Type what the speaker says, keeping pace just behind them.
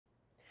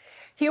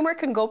Humor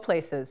can go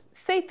places,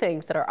 say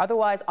things that are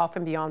otherwise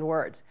often beyond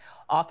words.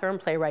 Author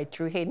and playwright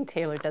Drew Hayden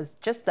Taylor does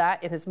just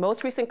that in his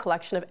most recent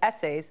collection of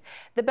essays,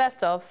 The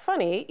Best of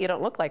Funny, You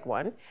Don't Look Like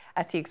One,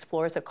 as he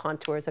explores the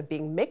contours of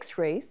being mixed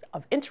race,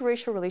 of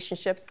interracial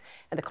relationships,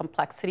 and the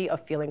complexity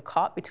of feeling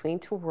caught between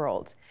two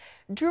worlds.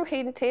 Drew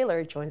Hayden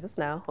Taylor joins us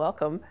now.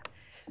 Welcome.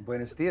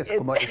 Buenos dias,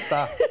 ¿cómo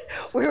está?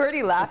 We're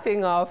already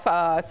laughing off,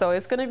 so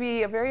it's going to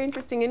be a very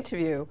interesting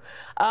interview.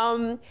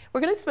 We're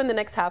going to spend the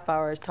next half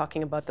hour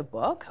talking about the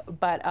book,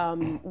 but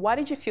why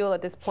did you feel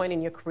at this point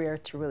in your career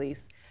to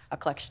release a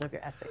collection of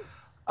your essays?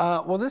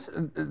 Well,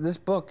 this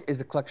book is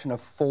a collection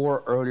of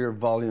 4 earlier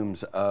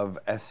volumes of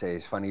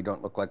essays, Funny You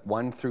Don't Look Like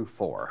 1 through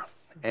 4.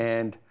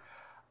 And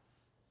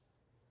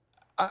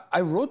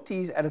I wrote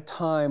these at a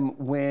time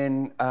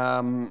when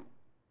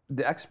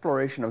the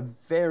exploration of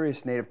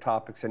various Native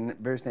topics and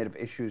various Native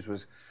issues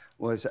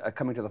was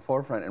coming to the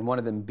forefront, and one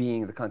of them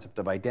being the concept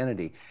of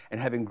identity.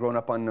 And having grown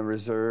up on the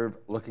reserve,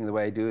 looking the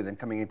way I do, then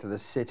coming into the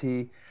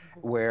city,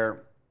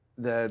 where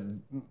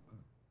the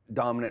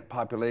dominant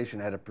population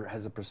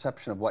has a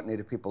perception of what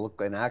Native people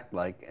look and act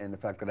like, and the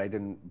fact that I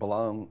didn't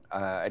belong,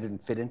 I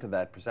didn't fit into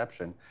that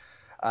perception.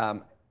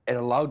 It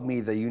allowed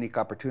me the unique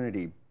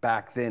opportunity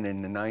back then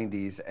in the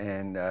 90s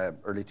and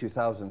early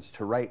 2000s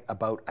to write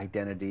about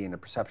identity and the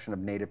perception of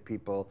Native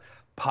people,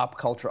 pop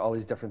culture, all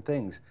these different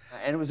things.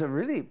 And it was a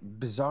really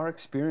bizarre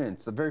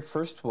experience. The very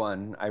first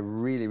one I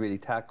really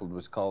tackled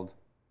was called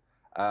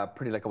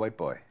Pretty Like a White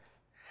Boy,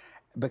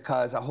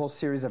 because a whole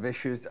series of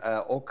issues,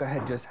 Oka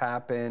had just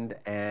happened,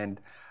 and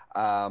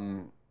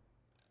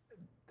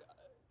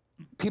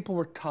people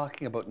were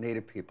talking about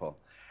Native people,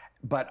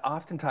 but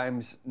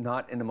oftentimes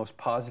not in the most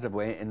positive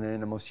way and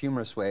in the most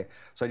humorous way.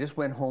 So I just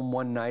went home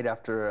one night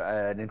after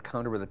an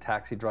encounter with a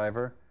taxi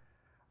driver.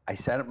 I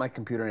sat at my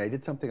computer and I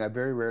did something I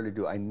very rarely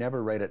do. I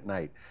never write at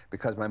night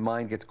because my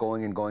mind gets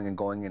going and going and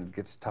going, and it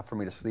gets tough for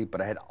me to sleep.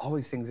 But I had all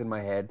these things in my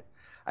head.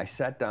 I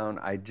sat down,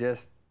 I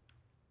just,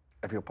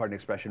 if you'll pardon the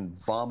expression,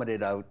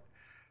 vomited out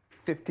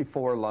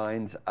 54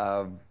 lines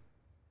of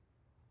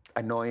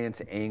annoyance,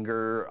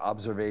 anger,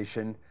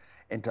 observation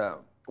into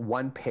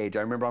one page.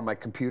 I remember on my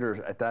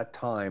computer at that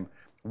time,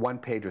 one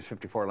page was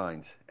 54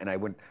 lines. And I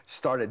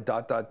started ...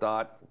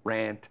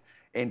 rant,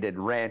 ended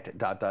rant ...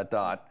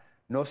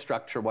 no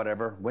structure,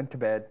 whatever, went to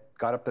bed,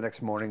 got up the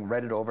next morning,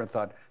 read it over and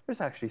thought,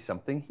 there's actually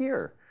something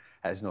here.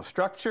 Has no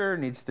structure,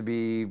 needs to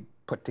be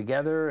put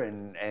together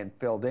and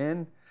filled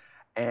in.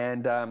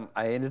 And I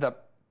ended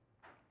up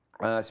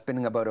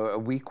spending about a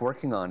week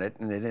working on it,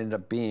 and it ended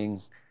up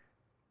being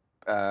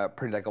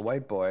Pretty Like a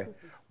White Boy,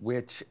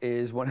 which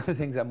is one of the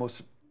things I'm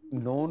most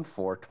known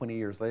for 20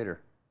 years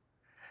later.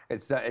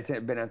 It's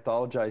been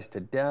anthologized to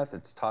death.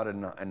 It's taught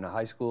in the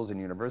high schools and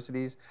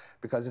universities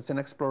because it's an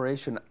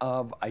exploration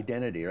of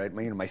identity, right?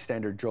 My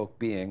standard joke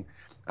being,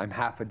 I'm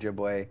half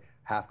Ojibway,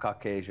 half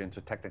Caucasian,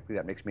 so technically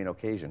that makes me an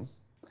occasion.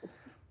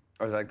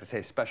 Or as I like to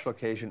say, special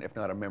occasion, if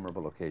not a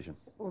memorable occasion.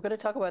 We're going to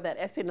talk about that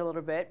essay in a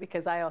little bit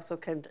because I also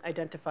can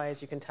identify,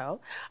 as you can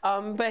tell.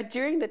 But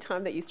during the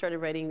time that you started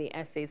writing the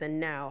essays and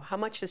now, how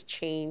much has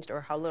changed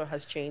or how little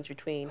has changed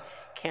between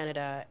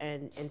Canada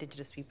and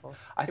Indigenous people,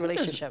 the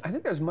relationship? I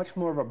think there's much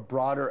more of a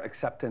broader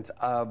acceptance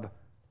of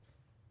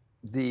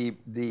the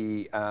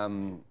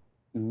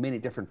many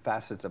different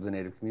facets of the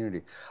Native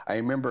community. I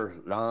remember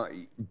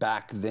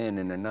back then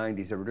in the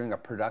 90s, they were doing a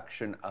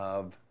production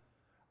of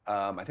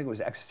I think it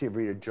was Ecstasy of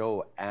Rita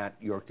Joe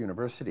at York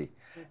University.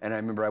 And I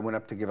remember I went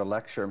up to give a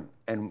lecture,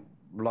 and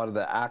a lot of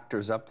the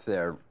actors up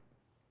there,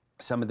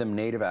 some of them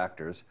Native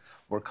actors,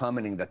 were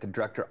commenting that the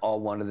director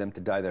all wanted them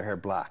to dye their hair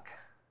black.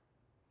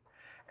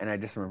 And I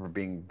just remember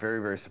being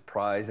very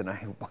surprised, and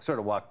I sort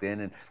of walked in,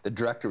 and the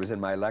director was in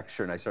my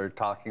lecture, and I started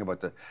talking about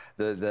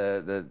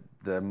the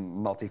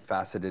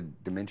multifaceted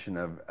dimension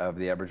of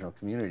the Aboriginal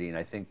community, and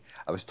I think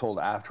I was told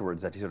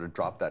afterwards that he sort of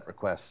dropped that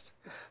request.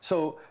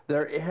 So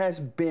there has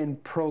been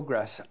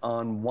progress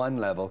on one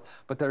level,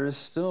 but there is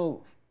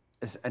still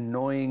this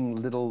annoying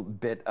little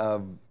bit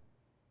of,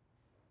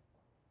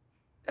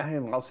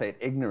 I'll say it,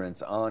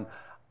 ignorance on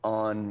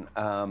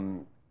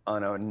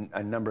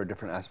a number of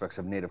different aspects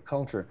of Native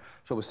culture.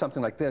 So with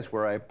something like this,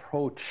 where I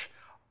approach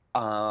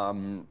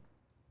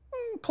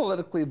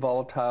politically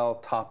volatile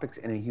topics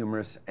in a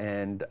humorous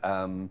and,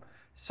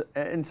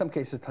 in some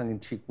cases,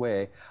 tongue-in-cheek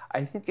way,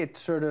 I think it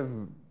sort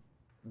of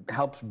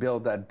helps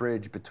build that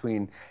bridge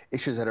between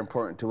issues that are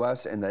important to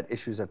us and that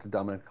issues that the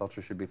dominant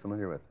culture should be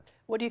familiar with.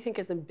 What do you think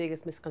is the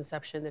biggest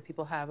misconception that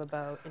people have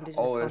about Indigenous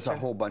culture? Oh, there's a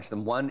whole bunch of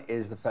them. One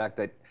is the fact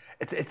that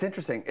it's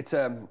interesting. It's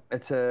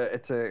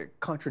a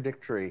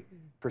contradictory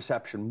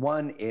perception.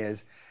 One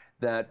is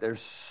that there's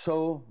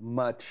so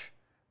much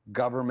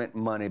government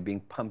money being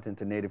pumped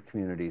into Native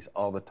communities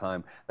all the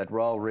time, that we're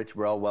all rich,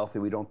 we're all wealthy,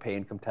 we don't pay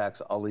income tax,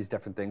 all these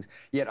different things.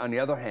 Yet on the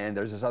other hand,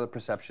 there's this other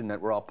perception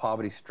that we're all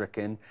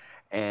poverty-stricken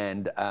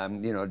and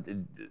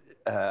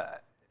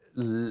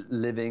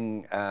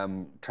living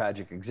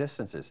tragic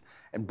existences,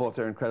 and both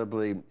are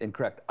incredibly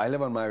incorrect. I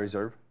live on my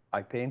reserve.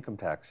 I pay income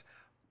tax.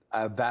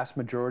 a vast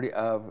majority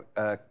of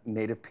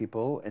Native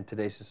people in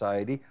today's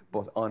society,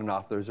 both on and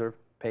off the reserve,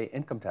 pay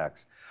income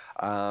tax.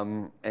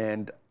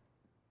 And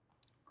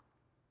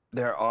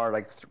there are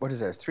like, what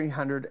is there,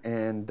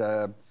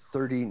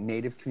 330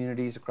 Native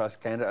communities across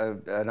Canada,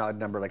 an odd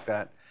number like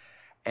that.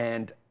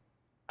 And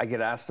I get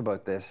asked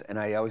about this, and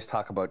I always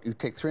talk about, you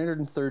take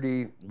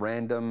 330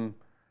 random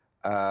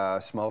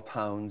small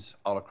towns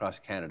all across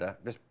Canada,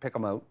 just pick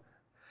them out,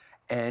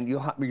 and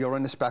you'll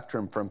run the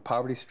spectrum from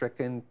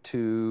poverty-stricken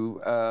to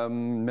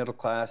middle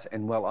class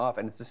and well off,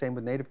 and it's the same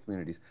with Native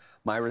communities.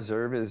 My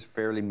reserve is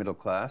fairly middle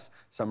class.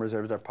 Some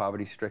reserves are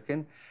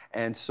poverty-stricken,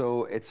 and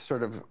so it's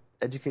sort of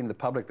educating the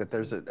public that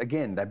there's,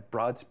 again, that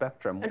broad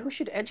spectrum. And who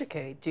should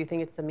educate? Do you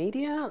think it's the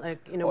media?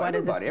 Like, you know, well, what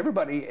everybody. is this?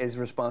 Everybody is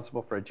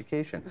responsible for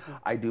education.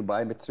 I do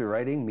my bit through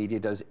writing.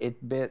 Media does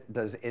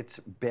its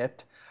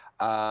bit.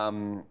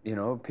 You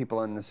know, people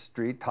on the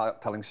street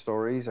telling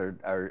stories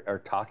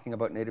or talking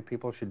about Native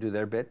people should do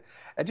their bit.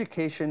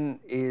 Education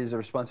is a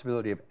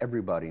responsibility of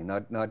everybody,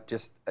 not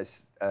just a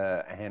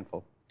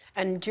handful.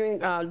 And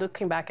during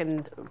looking back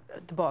in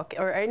the book,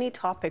 are any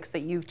topics that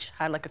you've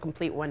had like a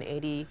complete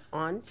 180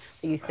 on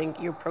that you think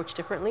you approach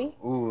differently?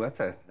 Ooh,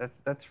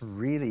 that's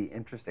really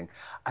interesting.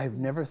 I've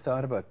never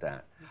thought about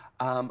that.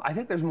 I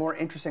think there's more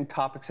interesting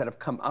topics that have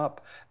come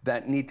up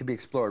that need to be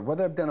explored.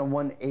 Whether I've done a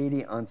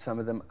 180 on some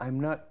of them, I'm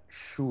not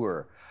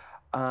sure.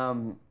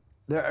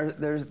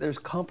 There's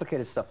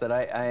complicated stuff that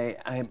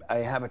I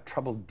have a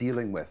trouble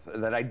dealing with,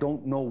 that I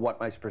don't know what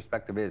my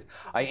perspective is.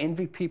 I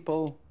envy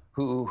people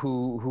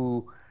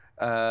who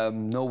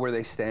know where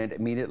they stand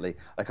immediately.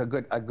 Like a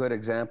good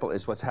example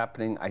is what's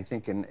happening, I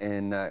think,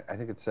 in I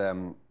think it's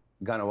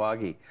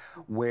Ganawagi,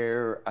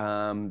 where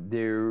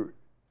they're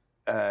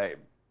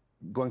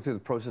going through the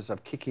process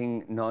of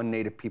kicking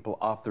non-Native people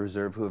off the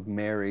reserve who have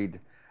married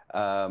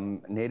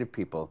Native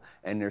people,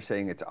 and they're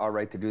saying it's all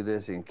right to do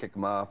this, you can kick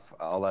them off,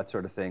 all that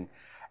sort of thing.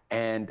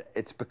 And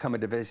it's become a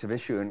divisive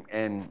issue,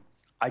 and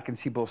I can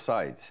see both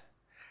sides.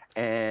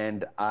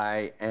 And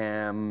I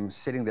am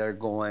sitting there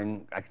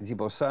going, I can see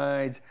both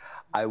sides.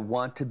 I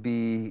want to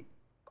be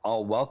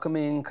all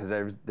welcoming, because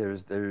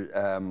there's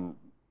a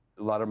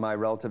lot of my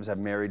relatives have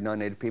married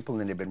non-Native people, and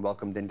then they've been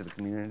welcomed into the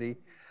community.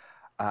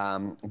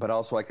 But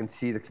also I can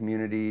see the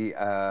community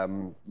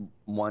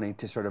wanting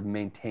to sort of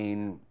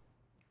maintain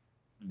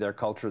their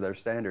culture, their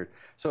standard.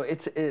 So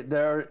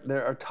there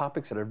are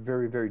topics that are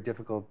very, very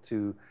difficult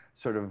to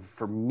sort of,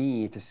 for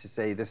me to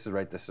say this is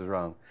right, this is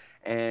wrong.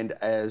 And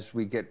as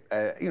we get,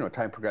 you know,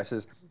 time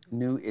progresses,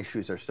 new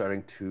issues are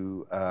starting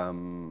to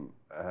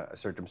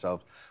assert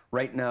themselves.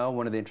 Right now,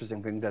 one of the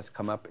interesting things that's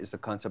come up is the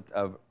concept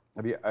of,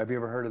 have you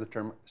ever heard of the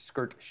term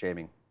skirt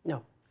shaming?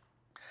 No.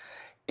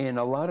 In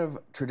a lot of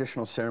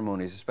traditional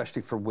ceremonies,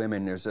 especially for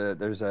women, there's a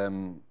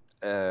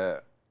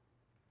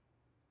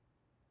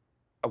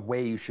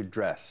way you should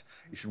dress.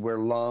 You should wear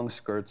long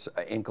skirts,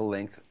 ankle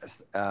length,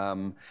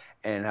 and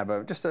have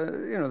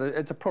you know,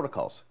 it's a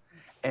protocols.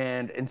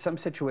 And in some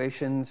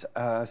situations,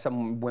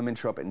 some women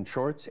show up in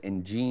shorts,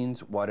 in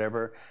jeans,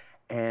 whatever.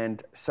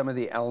 And some of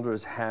the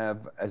elders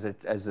have, as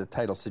the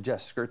title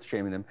suggests, skirt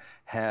shaming them,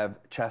 have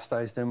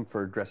chastised them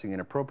for dressing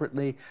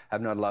inappropriately,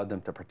 have not allowed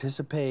them to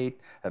participate,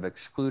 have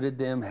excluded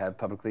them, have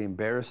publicly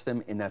embarrassed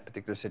them in that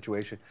particular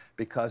situation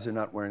because they're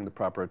not wearing the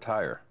proper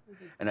attire.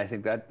 And I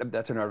think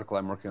that's an article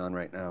I'm working on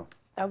right now.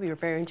 That would be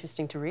very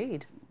interesting to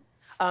read.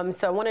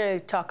 So I want to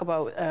talk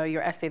about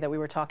your essay that we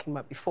were talking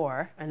about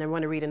before, and I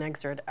want to read an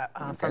excerpt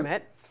from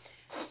it.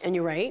 And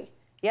you're right.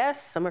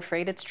 Yes, I'm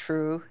afraid it's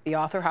true. The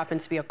author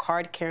happens to be a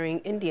card-carrying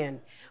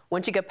Indian.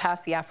 Once you get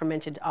past the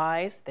aforementioned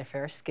eyes, their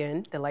fair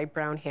skin, the light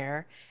brown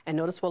hair, and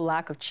noticeable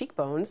lack of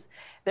cheekbones,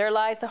 there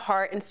lies the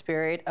heart and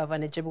spirit of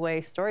an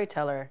Ojibway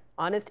storyteller,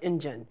 honest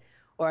Injun,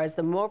 or as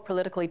the more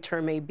politically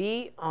term may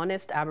be,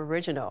 honest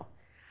Aboriginal.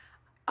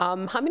 How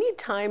many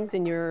times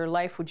in your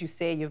life would you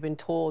say you've been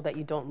told that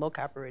you don't look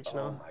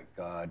Aboriginal? Oh my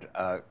God,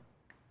 I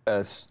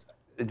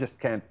just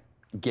can't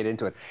get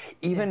into it.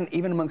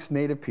 Even amongst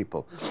Native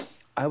people.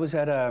 I was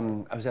at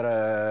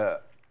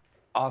a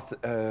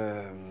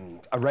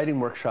writing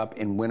workshop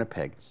in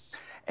Winnipeg,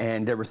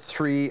 and there were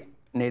 3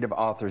 Native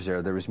authors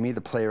there. There was me, the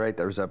playwright,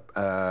 there was a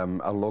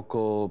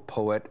local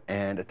poet,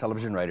 and a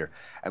television writer.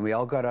 And we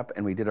all got up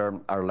and we did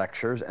our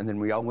lectures, and then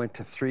we all went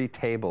to 3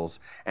 tables,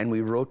 and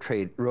we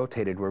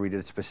rotated where we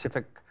did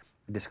specific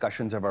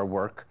discussions of our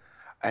work,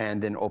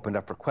 and then opened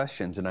up for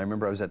questions. And I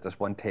remember I was at this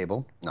one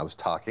table, and I was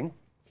talking,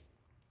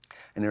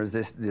 and there was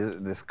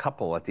this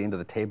couple at the end of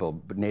the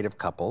table, Native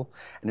couple,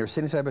 and they were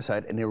sitting side by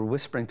side, and they were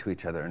whispering to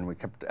each other, and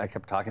I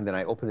kept talking. Then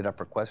I opened it up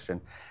for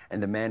question,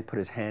 and the man put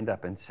his hand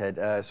up and said,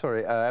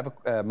 "Sorry,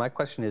 my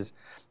question is,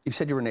 you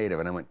said you were Native,"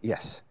 and I went,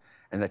 "Yes,"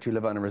 and that you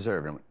live on a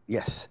reserve, and I went,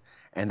 "Yes,"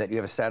 and that you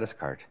have a status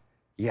card,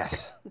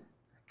 "Yes."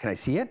 "Can I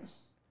see it?"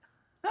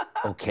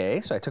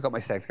 Okay, so I took out my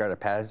SAG card, I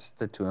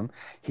passed it to him.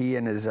 He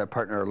and his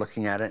partner are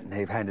looking at it, and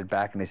they've handed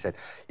back, and they said,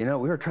 you know,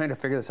 we were trying to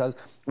figure this out.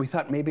 We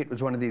thought maybe it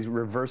was one of these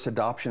reverse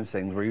adoption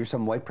things where you're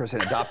some white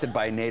person adopted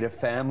by a native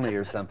family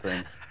or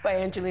something. By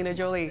Angelina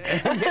Jolie.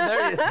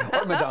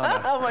 Or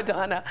Madonna. Oh,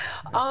 Madonna.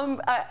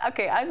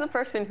 Okay, as a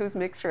person who's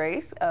mixed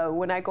race,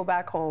 when I go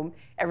back home,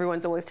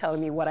 everyone's always telling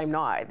me what I'm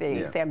not.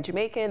 They say I'm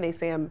Jamaican, they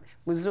say I'm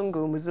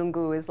Muzungu.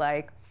 Muzungu is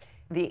like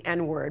the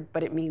N-word,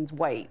 but it means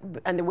white.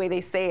 And the way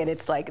they say it,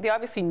 it's like, they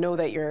obviously know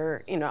that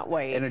you're not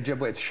white. In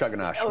Ojibwe, it's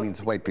Shuganash,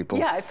 means white people.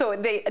 Yeah, so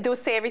they'll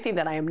say everything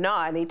that I am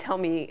not, and they tell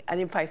me,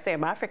 and if I say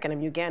I'm African, I'm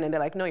Ugandan, they're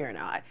like, no, you're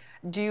not.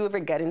 Do you ever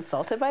get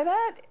insulted by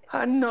that?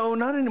 No,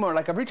 not anymore.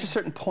 Like, I've reached a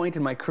certain point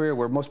in my career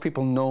where most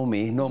people know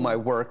me, know my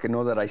work, and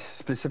know that I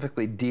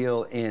specifically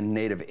deal in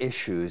Native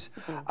issues.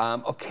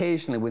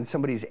 Occasionally, when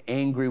somebody's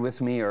angry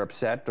with me or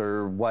upset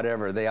or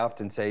whatever, they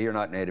often say, you're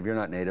not Native, you're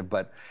not Native.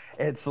 But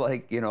it's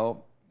like, you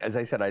know, as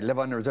I said, I live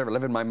on the reserve. I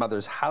live in my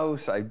mother's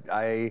house.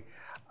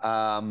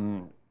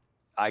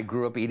 I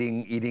grew up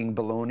eating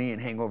bologna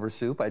and hangover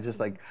soup. I just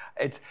like,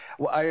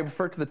 well, I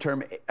refer to the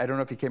term, I don't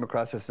know if you came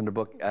across this in the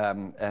book,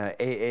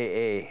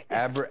 AAA,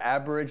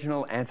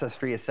 Aboriginal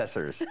Ancestry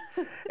Assessors.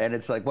 And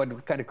it's like,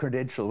 what kind of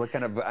credential, what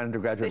kind of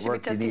undergraduate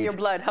work do you need? They should be testing your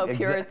blood. How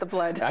pure is the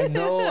blood? I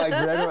know,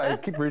 I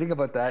keep reading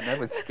about that, and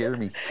that would scare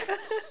me.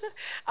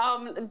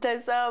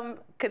 Because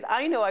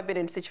I know I've been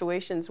in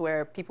situations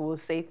where people will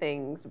say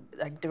things,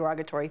 like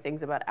derogatory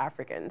things about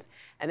Africans,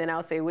 and then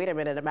I'll say, wait a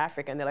minute, I'm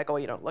African. They're like, oh,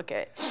 you don't look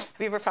it. Have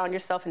you ever found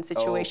yourself in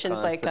situations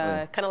like,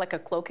 kind of like a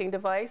cloaking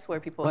device where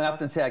people I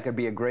often say I could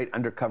be a great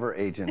undercover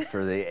agent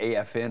for the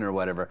AFN or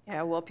whatever.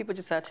 Yeah, well, people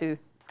just have to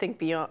think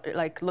beyond,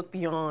 like look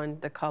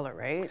beyond the color,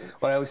 right?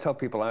 Well, I always tell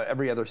people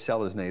every other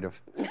cell is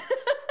Native.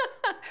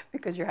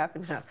 Because you're happy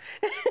now.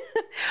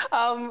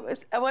 I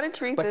wanted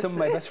to read this. But some of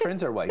my best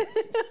friends are white.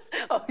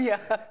 Oh, yeah.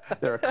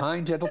 They're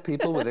kind, gentle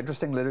people with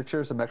interesting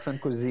literature, some excellent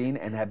cuisine,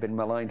 and have been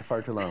maligned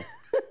far too long.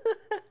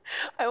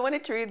 I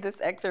wanted to read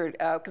this excerpt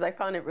because I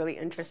found it really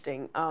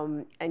interesting.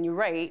 And you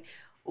write,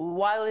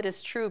 while it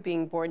is true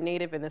being born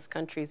Native in this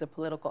country is a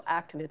political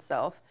act in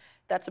itself,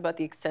 that's about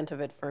the extent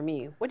of it for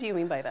me. What do you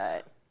mean by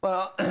that?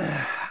 Well,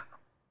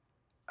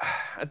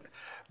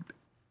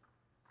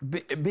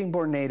 being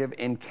born Native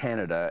in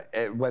Canada,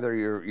 whether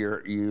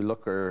you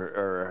look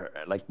or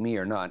like me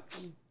or not,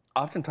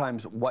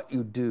 oftentimes what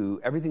you do,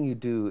 everything you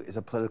do is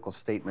a political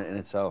statement in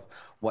itself.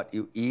 What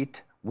you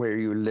eat, where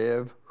you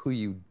live, who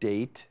you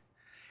date,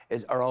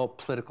 are all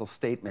political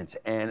statements.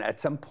 And at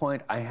some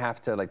point, I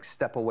have to like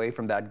step away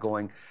from that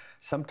going,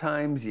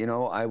 sometimes, you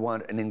know, I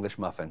want an English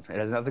muffin. It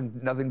has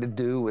nothing to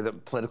do with a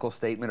political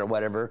statement or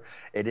whatever.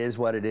 It is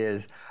what it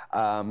is.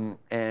 At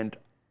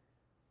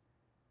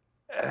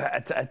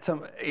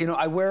some, you know,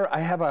 I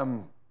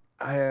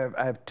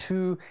have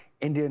 2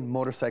 Indian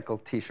motorcycle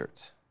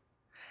T-shirts.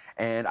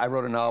 And I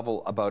wrote a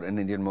novel about an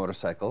Indian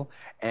motorcycle,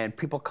 and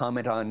people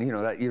comment on, you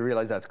know, that you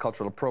realize that's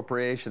cultural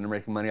appropriation, they're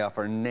making money off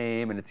our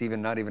name, and it's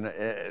even not even,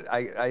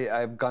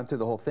 I've gone through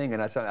the whole thing,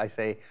 and I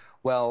say,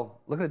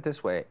 well, look at it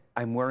this way,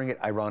 I'm wearing it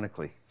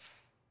ironically,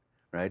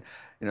 right?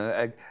 You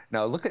know,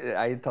 now look at,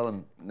 I tell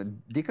them,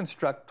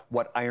 deconstruct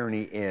what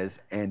irony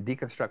is, and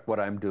deconstruct what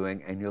I'm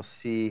doing, and you'll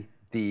see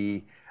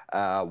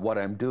what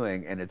I'm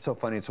doing, and it's so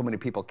funny, and so many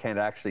people can't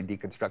actually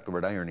deconstruct the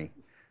word irony.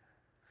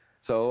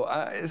 So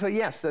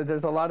yes,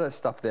 there's a lot of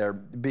stuff there.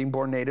 Being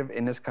born Native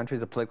in this country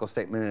is a political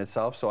statement in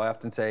itself. So I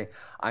often say,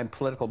 I'm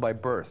political by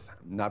birth,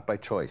 not by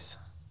choice.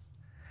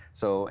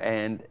 So,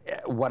 and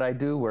what I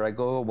do, where I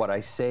go, what I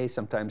say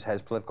sometimes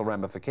has political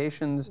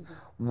ramifications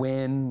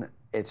when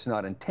it's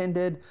not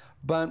intended.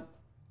 But,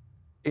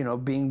 you know,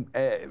 being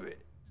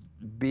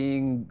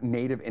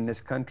Native in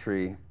this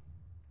country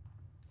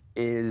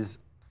is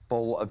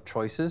full of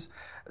choices,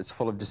 it's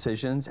full of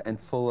decisions, and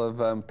full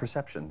of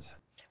perceptions.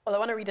 Well, I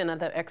want to read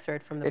another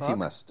excerpt from the book. If you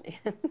must.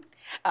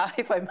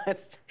 If I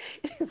must.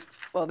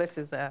 Well, this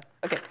is,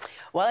 okay.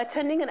 While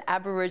attending an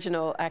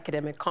Aboriginal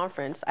academic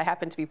conference, I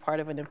happened to be part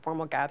of an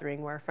informal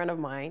gathering where a friend of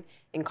mine,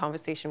 in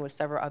conversation with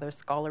several other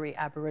scholarly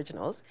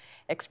Aboriginals,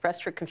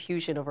 expressed her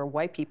confusion over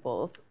white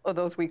people's, or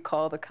those we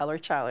call the color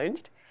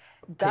challenged,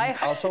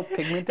 also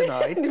pigment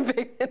denied.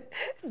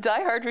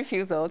 Die-hard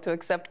refusal to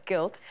accept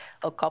guilt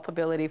or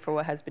culpability for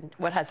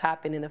what has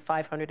happened in the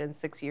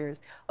 506 years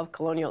of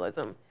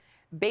colonialism.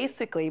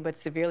 Basically, but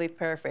severely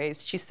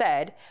paraphrased, she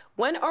said,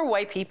 when are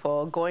white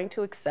people going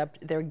to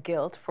accept their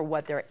guilt for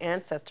what their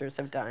ancestors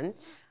have done?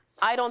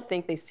 I don't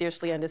think they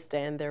seriously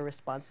understand their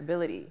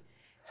responsibility.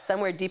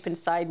 Somewhere deep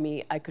inside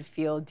me, I could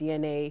feel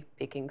DNA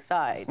picking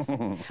sides.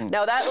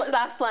 Now, that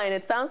last line,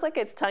 it sounds like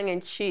it's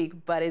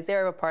tongue-in-cheek, but is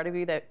there a part of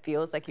you that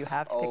feels like you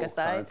have to pick a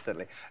side?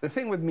 Constantly. The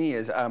thing with me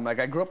is, like,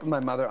 I grew up with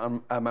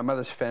my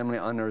mother's family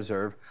on the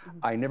reserve.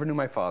 I never knew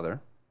my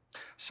father.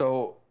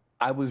 So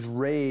I was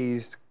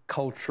raised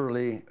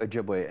culturally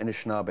Ojibway and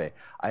Anishinaabe.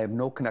 I have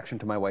no connection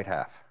to my white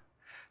half.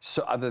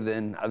 So other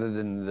than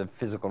the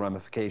physical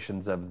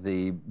ramifications of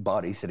the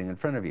body sitting in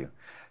front of you.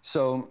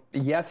 So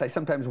yes, I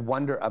sometimes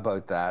wonder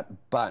about that,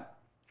 but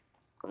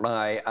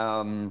my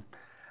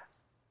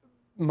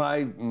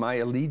my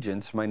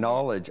allegiance, my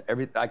knowledge,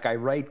 like I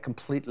write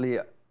completely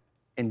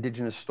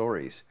indigenous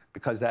stories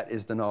because that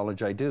is the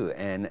knowledge I do.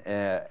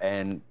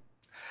 And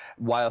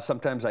while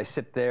sometimes I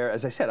sit there,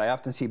 as I said, I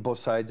often see both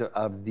sides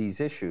of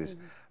these issues,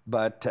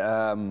 but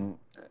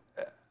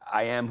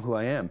I am who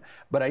I am.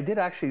 But I did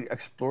actually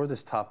explore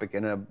this topic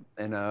in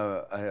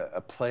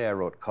a play I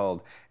wrote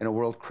called "In a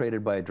World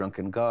Created by a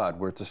Drunken God,"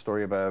 where it's a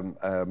story of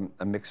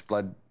a mixed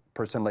blood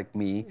person like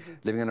me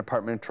living in an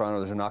apartment in Toronto.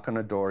 There's a knock on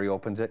the door. He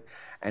opens it,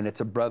 and it's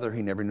a brother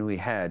he never knew he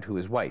had, who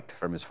is white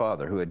from his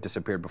father, who had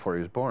disappeared before he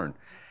was born.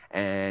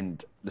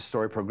 And the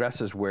story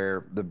progresses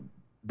where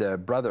the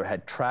brother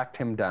had tracked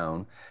him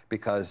down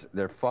because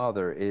their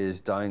father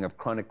is dying of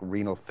chronic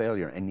renal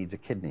failure and needs a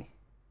kidney.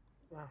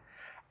 Wow.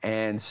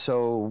 And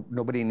so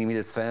nobody in the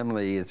immediate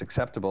family is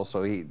acceptable.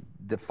 So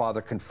the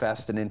father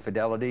confessed an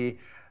infidelity,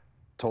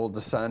 told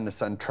the son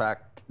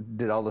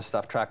did all this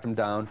stuff, tracked him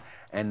down,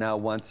 and now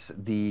wants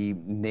the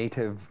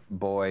native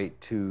boy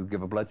to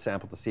give a blood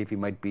sample to see if he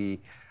might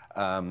be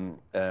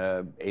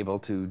able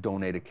to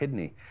donate a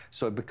kidney.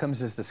 So it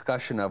becomes this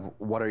discussion of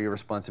what are your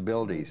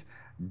responsibilities?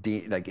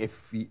 Like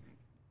if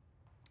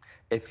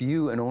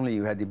you and only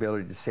you had the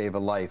ability to save a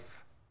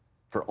life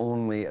for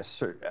only a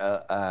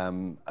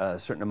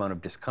certain amount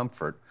of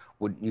discomfort,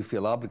 wouldn't you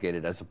feel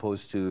obligated, as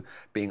opposed to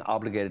being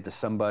obligated to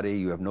somebody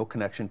you have no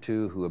connection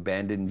to, who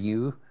abandoned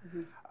you?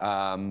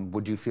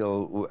 Would you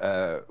feel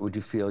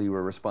you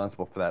were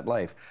responsible for that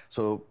life?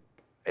 So,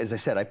 as I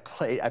said, I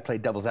play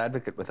devil's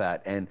advocate with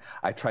that, and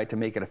I tried to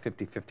make it a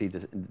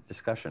 50-50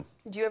 discussion.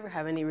 Do you ever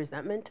have any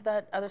resentment to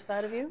that other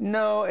side of you?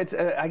 No,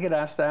 I get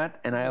asked that,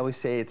 and I always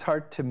say it's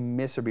hard to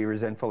miss or be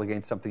resentful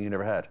against something you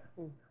never had.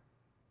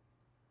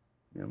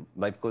 You know,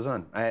 life goes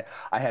on. I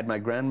had my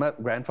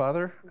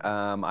grandfather.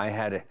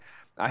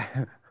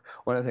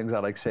 One of the things I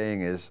like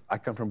saying is I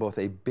come from both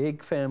a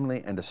big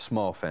family and a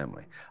small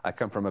family. I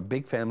come from a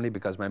big family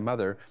because my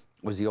mother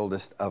was the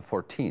oldest of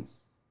 14,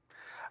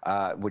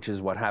 which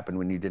is what happened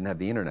when you didn't have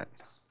the internet.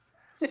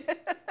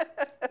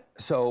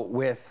 So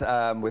with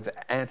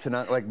aunts and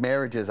like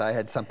marriages, I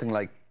had something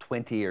like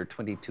 20 or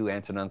 22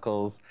 aunts and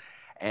uncles,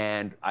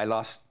 and I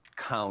lost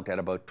count at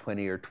about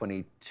 20 or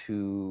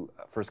 22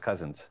 first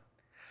cousins.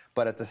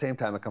 But at the same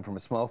time, I come from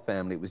a small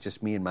family. It was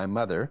just me and my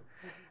mother.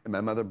 And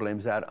my mother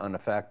blames that on the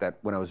fact that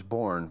when I was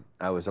born,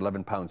 I was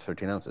 11 pounds,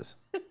 13 ounces.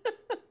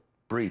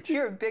 Breach.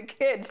 You're a big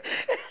kid.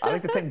 I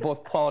like to think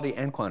both quality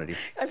and quantity.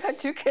 I've had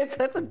 2 kids.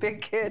 That's a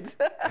big kid.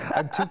 I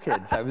have 2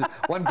 kids.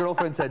 One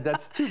girlfriend said,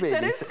 that's 2 babies.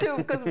 That is 2,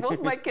 because both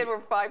of my kids were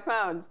 5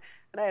 pounds.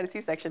 And I had a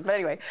C-section. But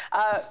anyway,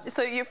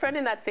 so your friend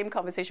in that same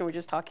conversation we're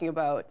just talking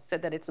about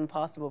said that it's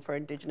impossible for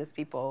Indigenous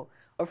people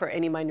or for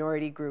any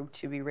minority group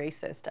to be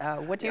racist.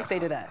 What do you say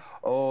to that?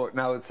 Oh,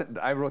 now,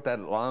 I wrote that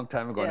a long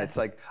time ago, and it's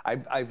like,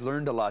 I've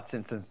learned a lot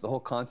since the whole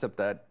concept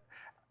that,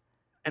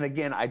 and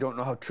again, I don't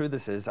know how true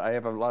this is. I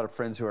have a lot of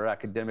friends who are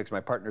academics. My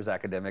partner's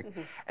academic,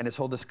 and this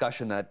whole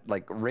discussion that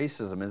like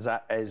racism is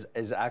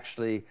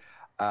actually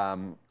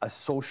a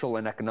social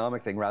and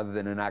economic thing rather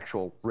than an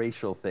actual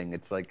racial thing.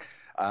 It's like,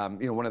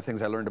 you know, one of the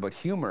things I learned about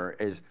humor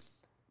is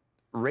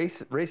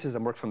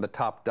racism works from the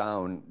top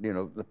down, you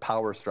know, the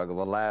power struggle,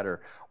 the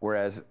ladder,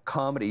 whereas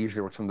comedy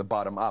usually works from the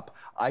bottom up.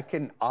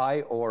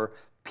 I or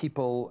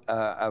people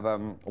of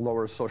a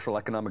lower social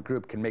economic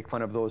group can make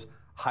fun of those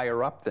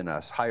higher up than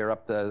us, higher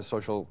up the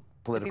social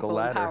political people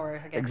ladder. In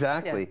power, I guess.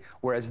 Exactly. Yeah.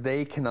 Whereas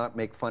they cannot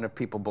make fun of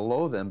people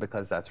below them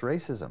because that's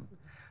racism.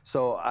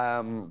 So,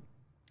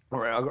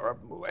 or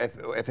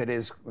if it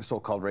is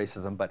so-called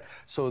racism, but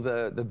so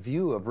the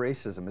view of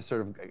racism has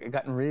sort of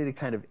gotten really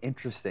kind of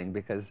interesting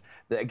because,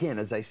 again,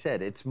 as I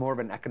said, it's more of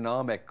an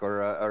economic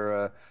or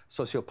a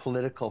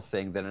socio-political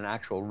thing than an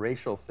actual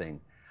racial thing.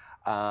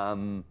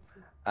 But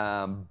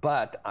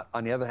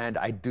on the other hand,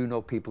 I do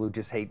know people who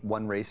just hate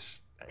one race,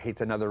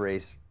 hates another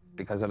race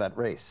because of that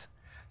race.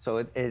 So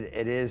it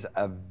is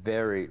a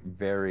very,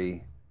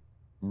 very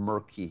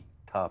murky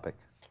topic.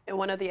 And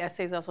one of the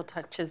essays also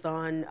touches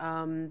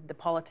on the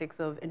politics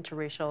of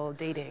interracial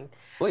dating.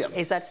 Well, yeah.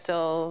 Is that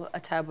still a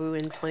taboo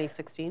in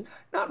 2016?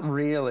 Not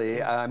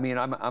really. I mean,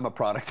 I'm a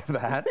product of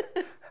that.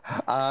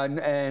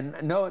 And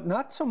no,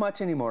 not so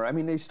much anymore. I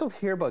mean, they still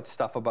hear about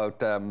stuff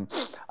about,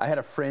 I had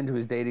a friend who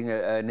was dating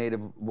a native,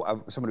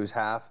 somebody who's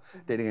half,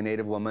 dating a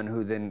native woman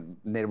who then,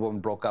 native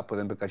woman broke up with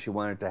him because she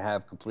wanted to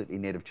have completely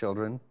native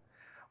children,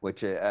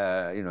 which, you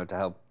know, to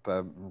help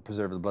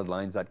preserve the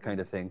bloodlines, that kind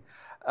of thing.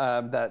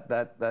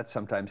 That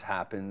sometimes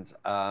happens.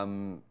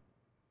 But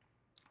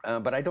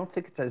I don't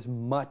think it's as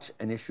much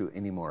an issue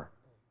anymore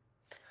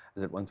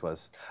as it once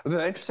was.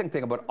 The interesting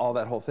thing about all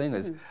that whole thing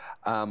is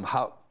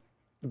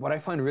what I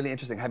find really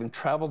interesting, having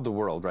traveled the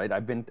world, right?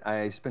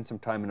 I spent some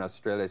time in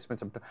Australia, I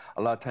spent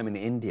a lot of time in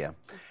India,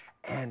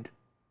 and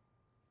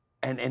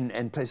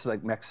places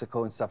like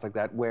Mexico and stuff like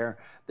that, where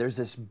there's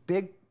this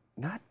big,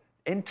 not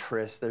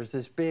interest, there's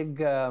this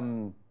big,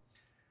 I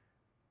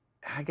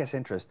guess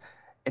interest,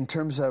 in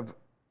terms of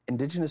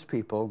Indigenous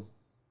people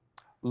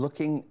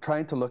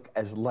trying to look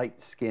as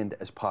light-skinned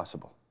as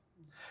possible.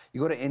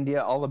 You go to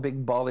India, all the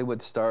big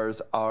Bollywood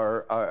stars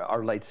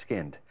are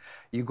light-skinned.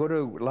 You go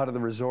to a lot of the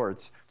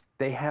resorts,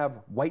 they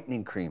have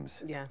whitening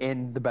creams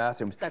in the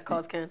bathrooms that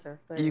cause cancer.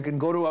 You can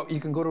go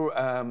to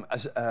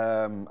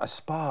a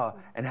spa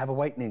and have a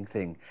whitening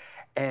thing,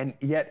 and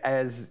yet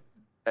as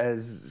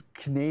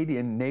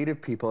Canadian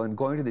native people and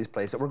going to these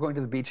places, we're going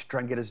to the beach to try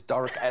and get as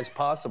dark as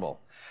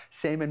possible.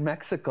 Same in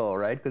Mexico,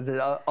 right? Because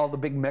all the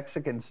big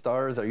Mexican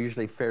stars are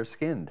usually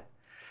fair-skinned.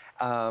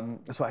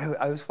 So I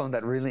always found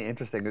that really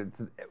interesting,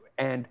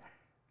 and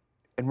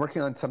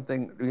working on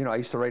something. You know, I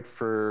used to write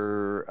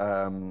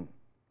for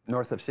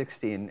North of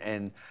 60,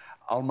 and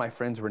all my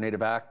friends were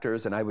Native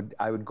actors, and I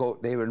would go.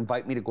 They would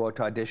invite me to go out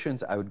to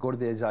auditions. I would go to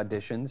these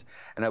auditions,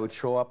 and I would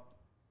show up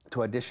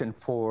to audition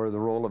for the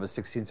role of a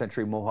 16th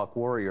century Mohawk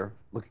warrior,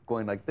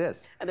 going like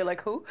this. And they're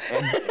like, who?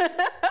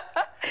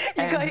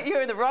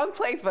 You're in the wrong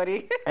place,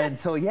 buddy. And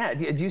so, yeah,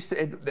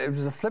 there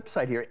was a flip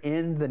side here.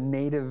 In the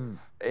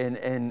native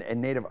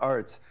native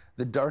arts,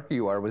 the darker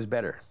you are was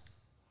better,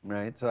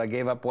 right? So I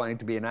gave up wanting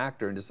to be an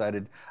actor and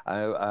decided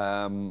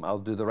I'll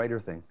do the writer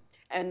thing.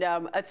 And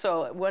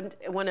so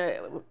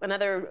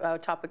another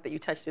topic that you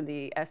touched in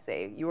the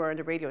essay, you were on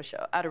a radio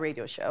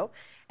show,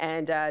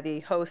 and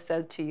the host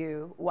said to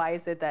you, "Why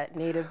is it that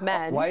Native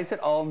men? Why is it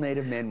all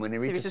Native men, when they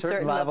reach a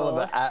certain level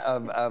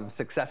of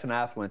success and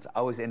affluence,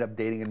 always end up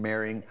dating and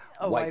marrying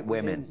white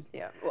women?"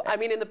 Yeah, well, I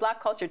mean, in the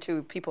Black culture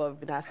too, people have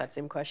been asked that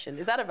same question.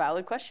 Is that a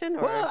valid question?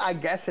 Or? Well, I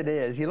guess it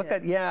is. You look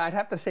at I'd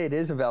have to say it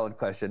is a valid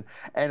question.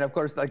 And of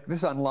course, like this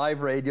is on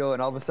live radio,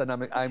 and all of a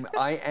sudden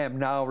I am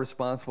now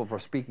responsible for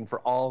speaking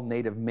for all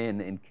Native men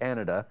in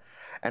Canada,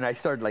 and I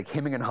started like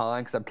hemming and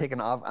hawing because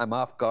I'm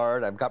off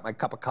guard. I've got my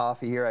cup of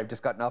coffee here. I've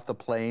just gotten off the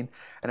plane,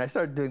 and I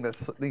started doing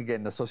this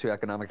again, the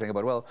socioeconomic thing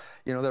about, well,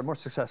 you know, there are more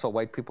successful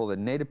white people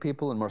than Native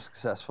people, and more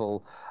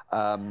successful,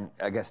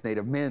 I guess,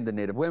 Native men than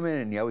Native women,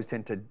 and you always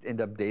tend to end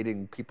up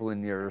dating people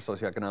in your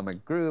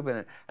socioeconomic group,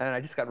 and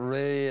I just got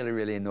really,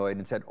 really annoyed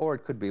and said, or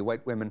it could be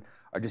white women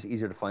are just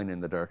easier to find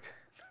in the dark.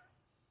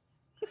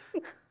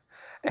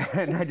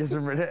 And I just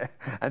remember,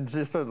 and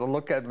just sort of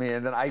look at me,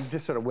 and then I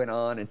just sort of went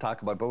on and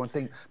talked about. But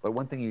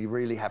one thing you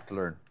really have to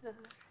learn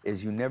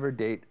is you never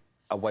date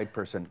a white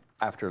person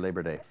after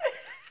Labor Day.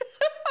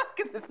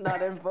 Because it's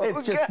not in vogue.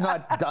 It's just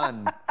not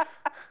done.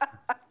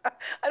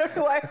 I don't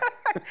know why.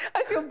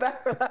 I feel bad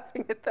for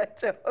laughing at that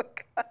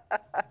joke.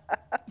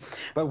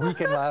 But we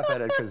can laugh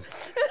at it because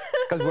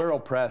we're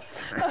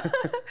oppressed.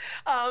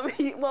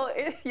 Well,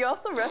 you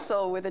also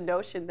wrestle with the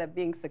notion that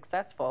being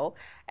successful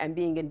and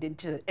being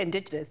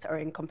indigenous are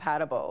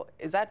incompatible.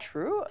 Is that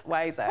true?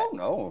 Why is that? Oh,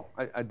 no.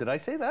 Did I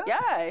say that?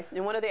 Yeah,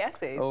 in one of the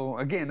essays. Oh,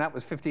 again, that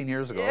was 15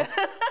 years ago.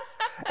 Yeah.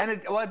 And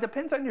it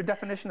depends on your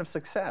definition of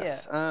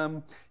success. Yeah.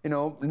 You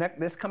know,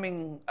 this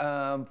coming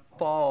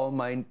fall,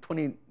 my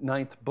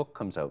 29th book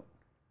comes out.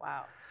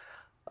 Wow.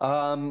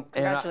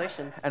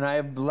 Congratulations. And I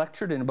have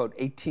lectured in about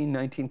 18,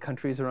 19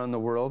 countries around the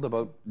world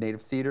about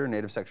Native theater,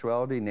 Native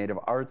sexuality, Native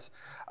arts,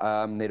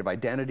 Native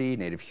identity,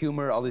 Native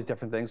humor, all these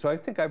different things. So I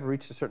think I've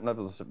reached a certain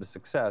level of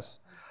success.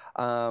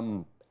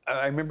 I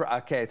remember,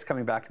 okay, it's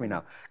coming back to me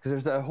now, because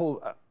there's a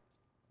whole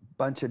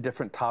bunch of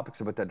different topics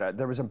about that.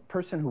 There was a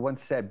person who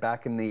once said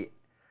back in the,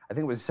 I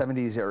think it was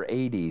 70s or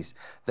 80s,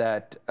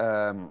 that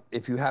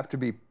if you have to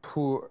be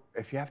poor,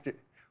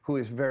 who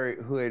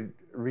had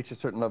reached a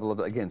certain level of,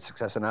 again,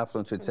 success and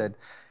affluence, who had said,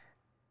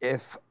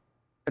 if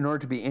in order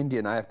to be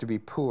Indian, I have to be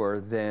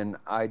poor, then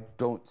I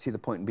don't see the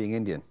point in being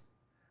Indian,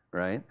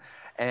 right?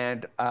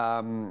 And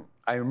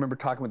I remember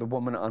talking with a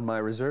woman on my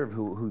reserve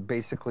who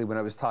basically, when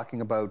I was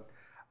talking about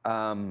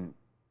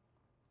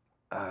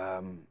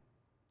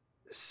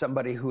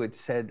somebody who had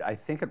said, I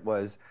think it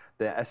was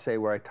the essay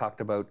where I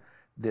talked about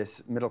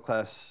this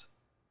middle-class,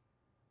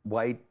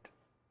 white,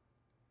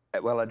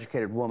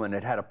 well-educated woman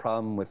had a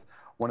problem with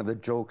one of the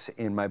jokes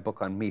in my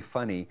book on Me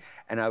Funny,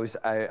 and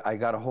I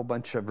got a whole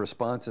bunch of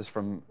responses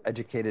from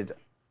educated,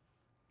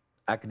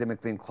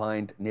 academically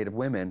inclined Native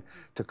women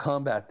to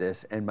combat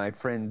this, and my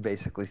friend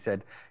basically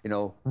said, you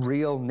know,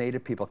 real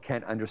Native people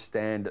can't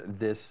understand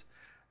this,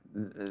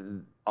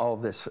 all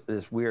this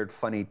weird,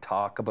 funny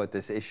talk about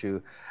this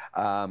issue,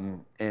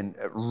 and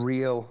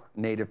real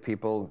Native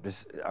people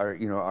just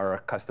are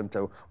accustomed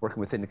to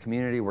working within the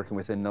community, working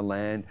within the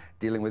land,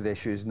 dealing with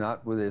issues,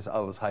 not with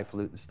all this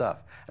highfalutin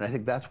stuff. And I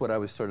think that's what I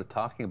was sort of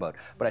talking about.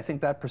 But I think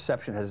that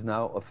perception has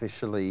now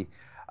officially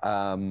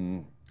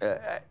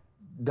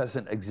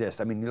doesn't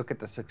exist. I mean, you look at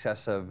the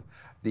success of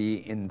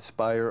the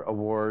Inspire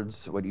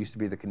Awards, what used to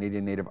be the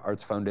Canadian Native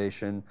Arts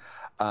Foundation.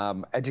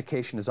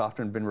 Education has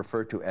often been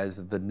referred to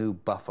as the new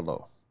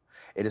buffalo.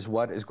 It is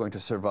what is going to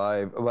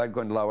survive, what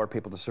going to allow our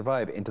people to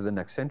survive into the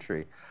next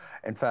century.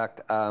 In fact,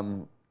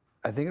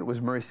 I think it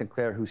was Murray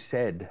Sinclair who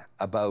said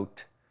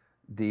about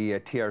the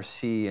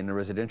TRC and the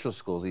residential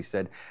schools, he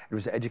said, it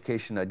was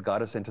education that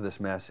got us into this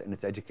mess, and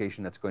it's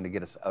education that's going to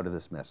get us out of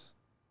this mess.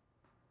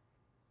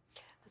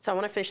 So I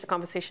want to finish the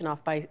conversation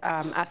off by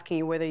asking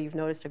you whether you've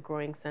noticed a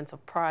growing sense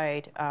of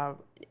pride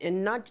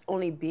in not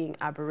only being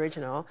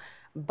Aboriginal,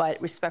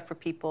 but respect for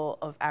people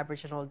of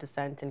Aboriginal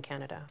descent in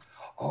Canada.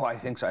 Oh, I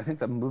think so. I think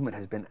the movement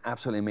has been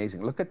absolutely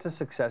amazing. Look at the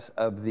success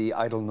of the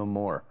Idle No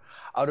More.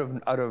 I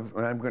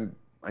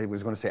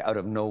was going to say out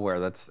of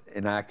nowhere, that's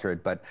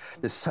inaccurate, but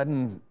the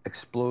sudden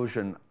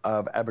explosion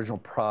of Aboriginal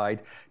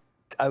pride.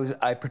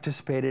 I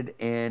participated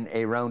in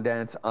a round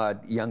dance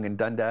at Yonge and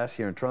Dundas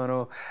here in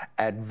Toronto,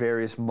 at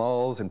various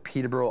malls in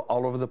Peterborough,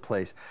 all over the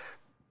place.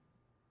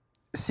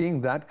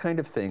 Seeing that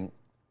kind of thing,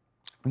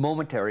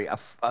 momentary, a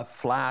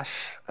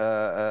flash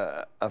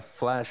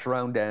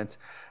round dance,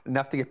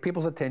 enough to get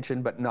people's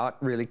attention, but not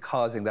really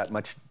causing that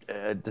much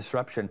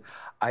disruption,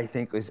 I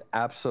think is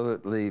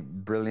absolutely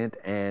brilliant,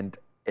 and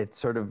it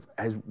sort of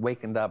has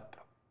wakened up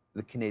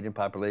the Canadian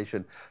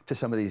population to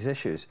some of these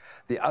issues.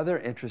 The other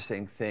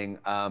interesting thing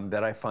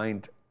that I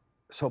find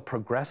so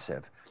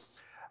progressive,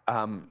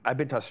 I've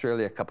been to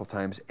Australia a couple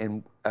times,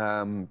 and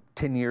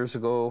 10 years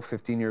ago,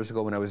 15 years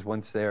ago when I was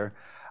once there,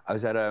 I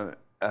was at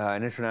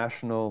an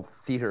international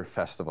theater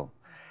festival.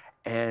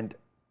 And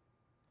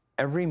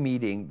every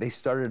meeting, they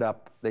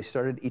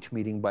started each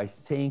meeting by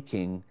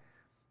thanking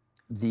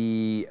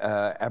the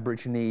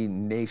Aborigine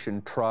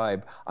nation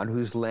tribe on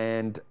whose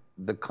land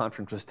the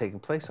conference was taking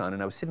place on.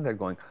 And I was sitting there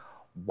going,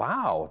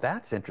 wow,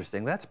 that's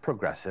interesting, that's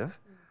progressive.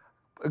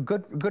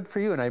 Good for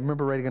you. And I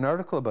remember writing an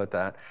article about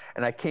that.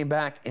 And I came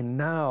back, and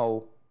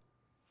now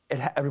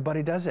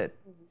everybody does it.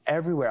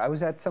 Everywhere. I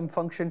was at some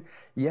function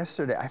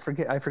yesterday. I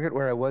forget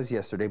where I was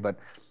yesterday, but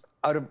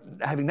out of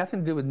having nothing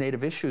to do with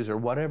Native issues or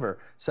whatever,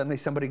 suddenly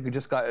somebody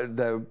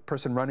the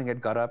person running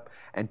it got up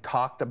and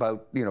talked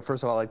about,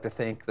 first of all, I'd like to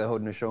thank the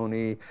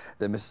Haudenosaunee,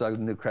 the Mississauga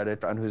New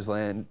Credit, on whose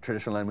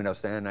traditional land we now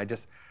stand.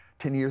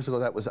 10 years ago,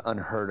 that was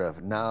unheard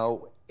of.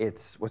 Now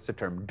it's, what's the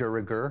term, de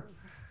rigueur?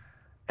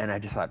 And I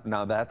just thought,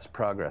 now that's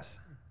progress.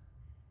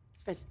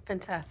 It's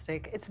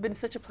fantastic. It's been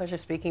such a pleasure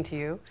speaking to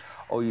you.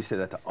 Oh, you say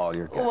that to all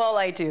your guests. Well,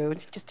 I do,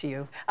 just to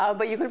you.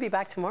 But you're going to be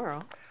back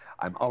tomorrow.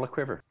 I'm all a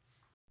quiver.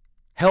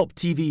 Help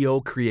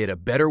TVO create a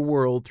better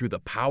world through the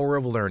power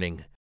of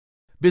learning.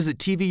 Visit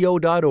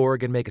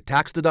TVO.org and make a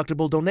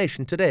tax-deductible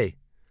donation today.